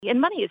And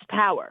money is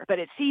power, but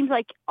it seems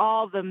like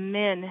all the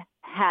men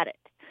had it.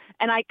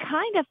 And I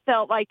kind of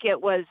felt like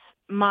it was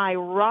my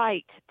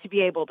right to be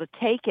able to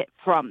take it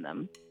from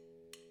them.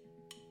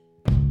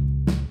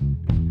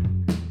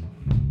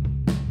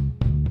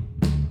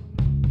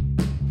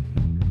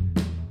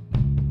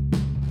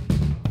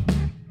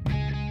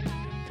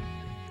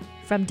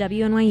 From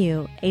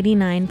WNYU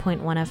 89.1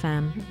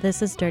 FM,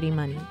 this is Dirty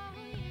Money.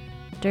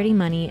 Dirty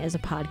Money is a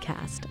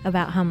podcast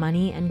about how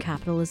money and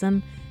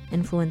capitalism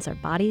influence our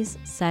bodies,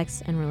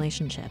 sex, and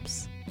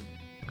relationships.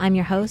 I'm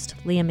your host,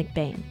 Leah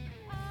McBain.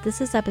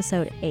 This is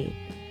episode 8,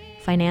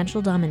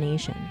 Financial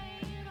Domination.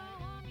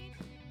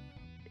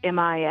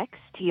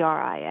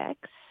 Mixtrix.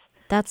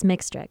 That's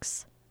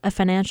Mixtrix, a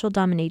financial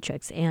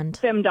dominatrix and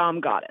Femdom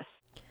goddess.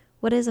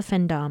 What is a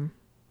femdom?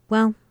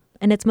 Well,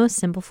 in its most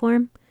simple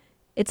form,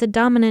 it's a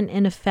dominant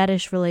in a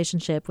fetish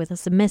relationship with a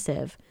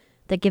submissive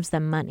that gives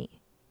them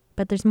money.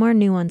 But there's more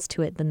nuance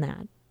to it than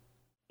that.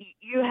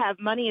 You have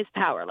money is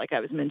power, like I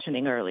was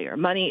mentioning earlier.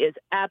 Money is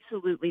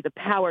absolutely the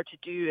power to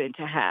do and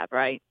to have,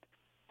 right?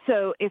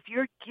 So if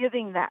you're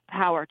giving that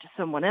power to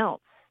someone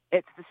else,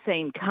 it's the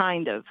same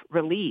kind of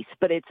release,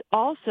 but it's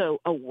also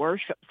a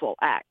worshipful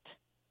act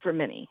for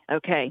many,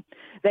 okay?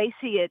 They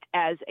see it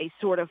as a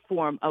sort of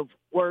form of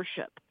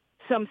worship.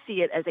 Some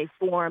see it as a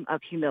form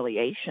of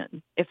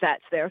humiliation. If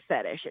that's their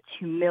fetish, it's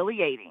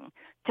humiliating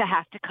to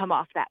have to come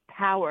off that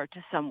power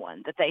to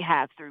someone that they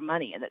have through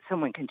money and that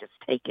someone can just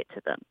take it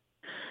to them.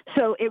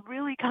 So it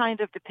really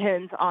kind of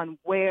depends on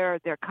where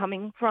they're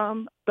coming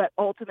from, but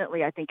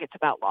ultimately I think it's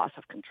about loss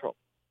of control.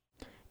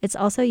 It's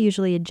also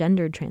usually a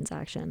gendered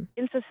transaction.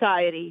 In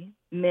society,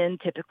 men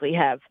typically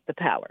have the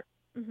power.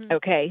 Mm-hmm.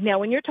 Okay. Now,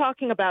 when you're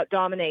talking about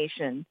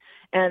domination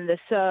and the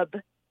sub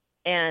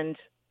and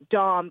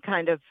dom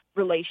kind of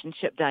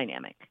relationship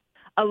dynamic,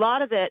 a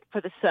lot of it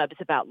for the sub is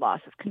about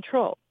loss of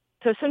control.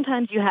 So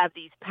sometimes you have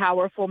these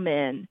powerful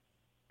men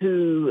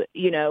who,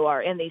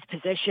 are in these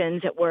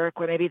positions at work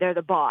where maybe they're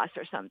the boss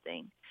or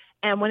something.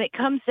 And when it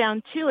comes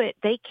down to it,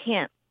 they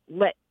can't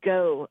let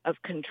go of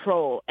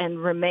control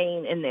and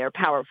remain in their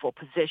powerful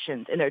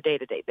positions in their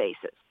day-to-day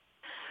basis.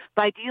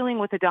 By dealing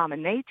with a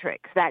dominatrix,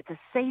 that's a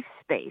safe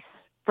space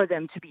for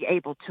them to be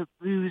able to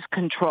lose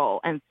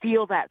control and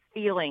feel that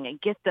feeling and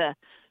get the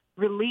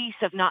release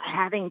of not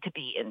having to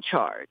be in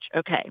charge.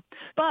 Okay.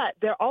 But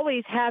there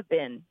always have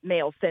been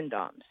male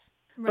femdoms.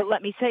 Right. But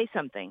let me say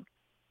something.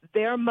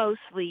 They're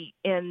mostly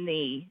in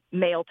the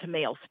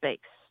male-to-male space,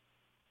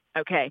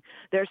 okay?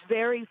 There's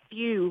very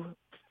few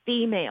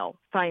female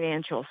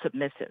financial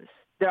submissives.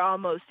 They're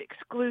almost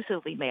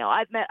exclusively male.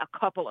 I've met a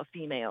couple of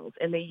females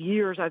in the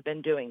years I've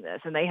been doing this,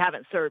 and they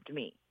haven't served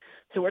me.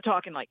 So we're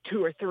talking like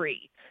 2 or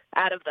 3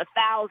 out of the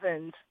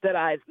thousands that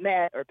I've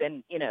met or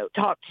been,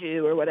 talked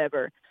to or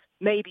whatever,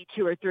 maybe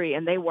 2 or 3,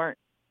 and they weren't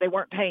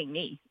paying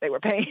me. They were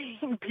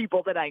paying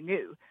people that I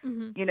knew,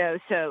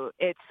 so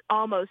it's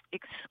almost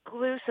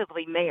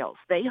exclusively males.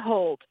 They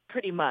hold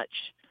pretty much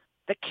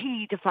the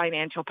key to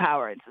financial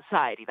power in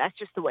society. That's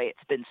just the way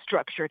it's been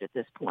structured at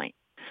this point.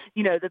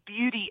 The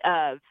beauty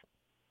of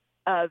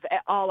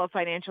all of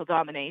financial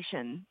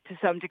domination to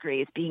some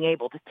degree is being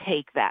able to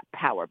take that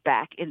power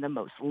back in the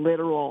most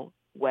literal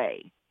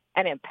way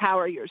and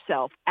empower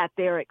yourself at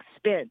their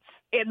expense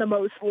in the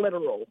most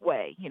literal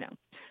way,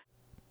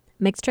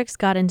 Mixtrix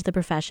got into the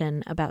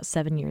profession about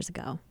 7 years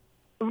ago.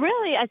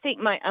 Really, I think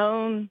my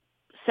own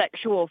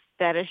sexual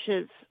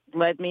fetishes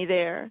led me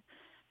there.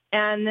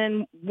 And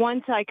then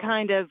once I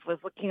kind of was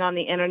looking on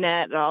the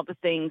internet at all the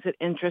things that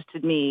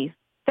interested me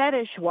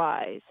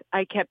fetish-wise,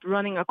 I kept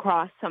running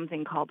across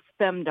something called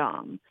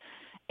femdom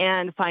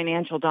and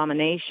financial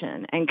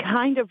domination and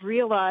kind of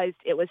realized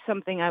it was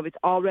something I was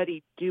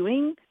already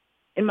doing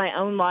in my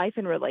own life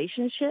and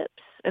relationships.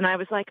 And I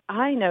was like,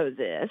 I know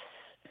this.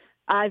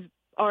 I've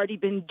already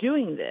been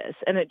doing this,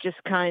 and it just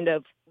kind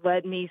of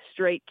led me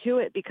straight to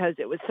it because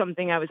it was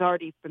something I was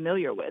already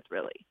familiar with,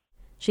 really.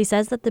 She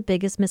says that the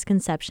biggest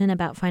misconception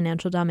about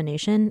financial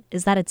domination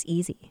is that it's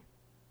easy.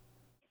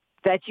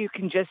 That you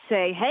can just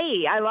say,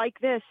 hey, I like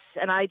this,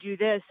 and I do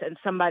this, and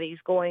somebody's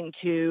going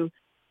to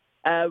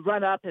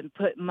run up and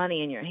put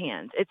money in your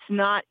hands. It's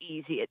not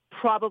easy. It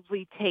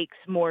probably takes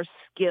more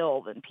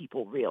skill than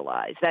people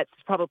realize. That's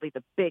probably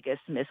the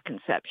biggest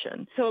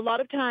misconception. So a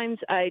lot of times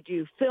I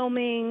do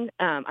filming,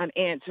 I'm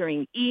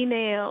answering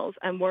emails,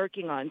 I'm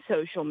working on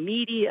social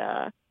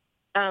media,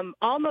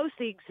 almost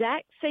the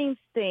exact same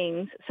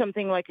things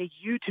something like a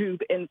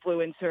YouTube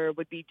influencer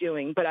would be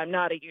doing, but I'm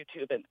not a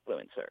YouTube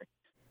influencer.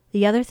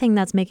 The other thing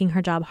that's making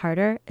her job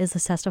harder is the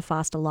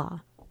SESTA-FOSTA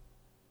law.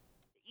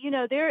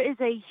 There is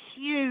a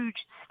huge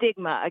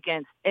stigma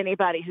against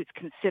anybody who's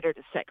considered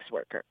a sex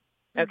worker,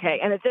 okay?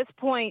 And at this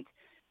point,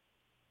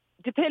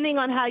 depending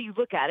on how you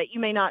look at it, you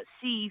may not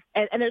see,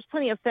 and there's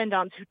plenty of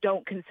femdoms who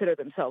don't consider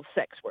themselves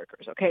sex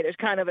workers, okay? There's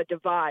kind of a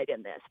divide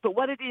in this. But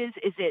what it is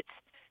it's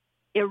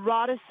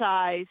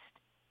eroticized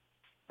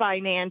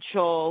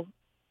financial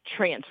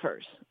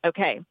transfers,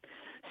 okay?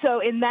 So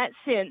in that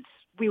sense,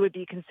 we would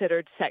be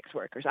considered sex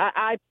workers.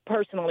 I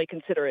personally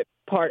consider it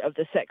part of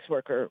the sex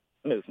worker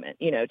movement,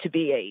 to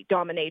be a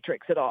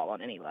dominatrix at all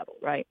on any level,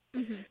 right?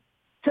 Mm-hmm.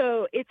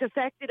 So it's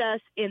affected us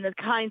in the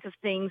kinds of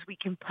things we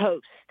can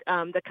post,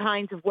 the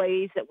kinds of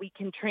ways that we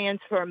can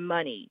transfer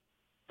money,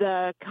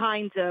 the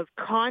kinds of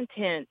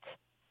content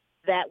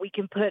that we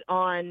can put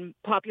on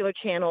popular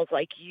channels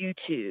like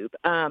YouTube,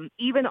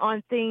 even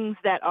on things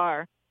that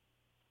are,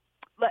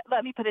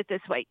 let me put it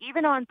this way,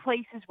 even on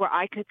places where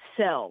I could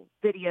sell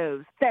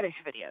videos, fetish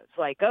videos,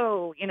 like,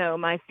 oh,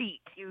 my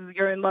feet,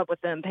 you're in love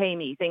with them, pay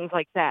me, things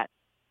like that.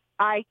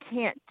 I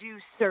can't do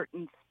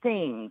certain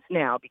things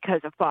now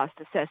because of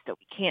FOSTA SESTA.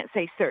 We can't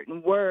say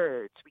certain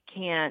words. We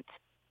can't,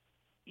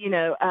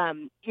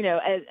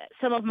 as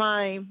some of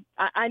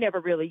I never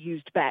really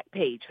used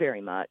Backpage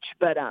very much,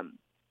 but,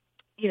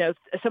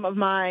 some of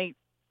my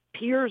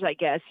peers, I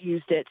guess,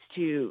 used it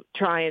to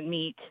try and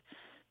meet,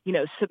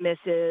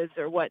 submissives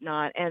or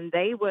whatnot. And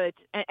they would,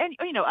 and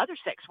other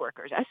sex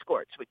workers,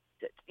 escorts would,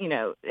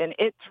 and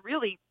it's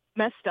really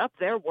messed up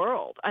their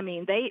world. I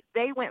mean,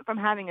 they went from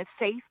having a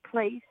safe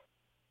place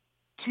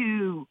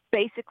to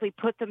basically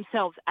put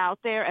themselves out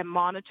there and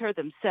monitor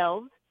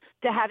themselves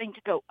to having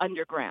to go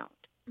underground.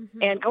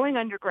 Mm-hmm. And going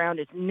underground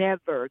is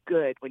never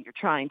good when you're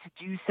trying to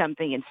do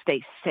something and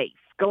stay safe.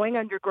 Going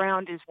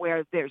underground is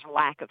where there's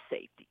lack of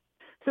safety.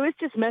 So it's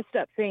just messed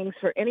up things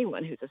for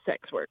anyone who's a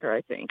sex worker,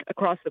 I think,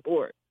 across the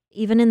board.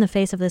 Even in the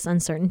face of this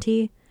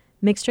uncertainty,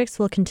 Mixtrix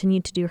will continue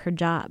to do her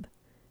job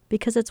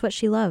because it's what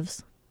she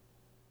loves.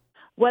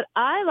 What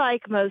I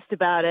like most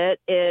about it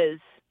is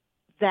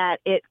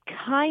that it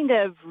kind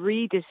of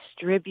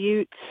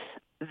redistributes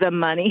the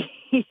money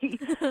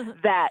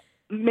that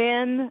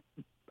men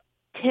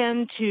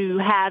tend to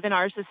have in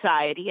our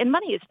society. And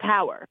money is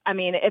power. I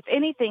mean, if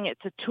anything,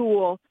 it's a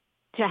tool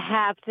to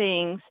have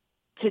things,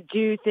 to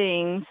do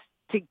things,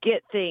 to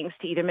get things,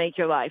 to either make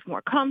your life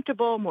more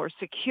comfortable, more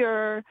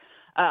secure,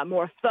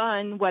 more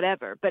fun,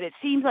 whatever. But it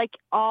seems like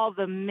all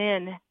the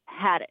men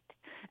had it.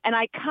 And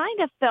I kind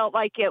of felt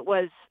like it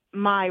was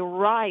my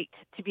right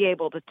to be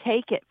able to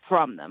take it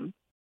from them.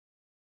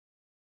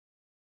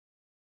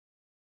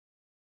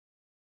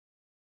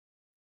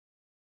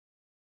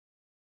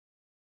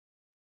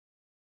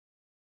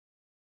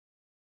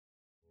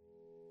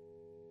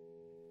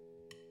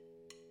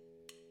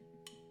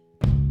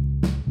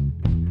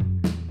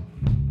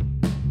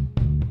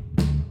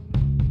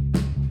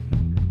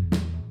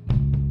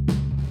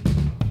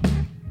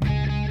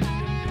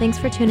 Thanks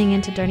for tuning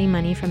in to Dirty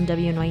Money from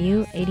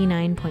WNYU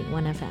 89.1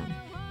 FM.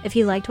 If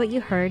you liked what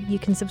you heard, you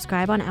can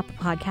subscribe on Apple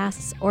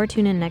Podcasts or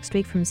tune in next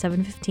week from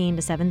 7:15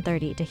 to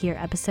 7:30 to hear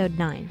Episode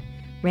 9,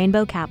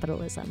 Rainbow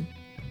Capitalism.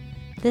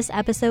 This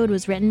episode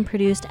was written,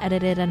 produced,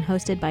 edited, and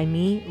hosted by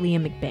me, Leah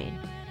McBain.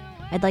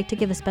 I'd like to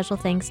give a special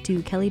thanks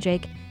to Kelly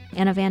Drake,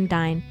 Anna Van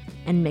Dyne,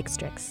 and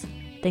Mixtrix.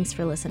 Thanks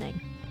for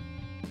listening.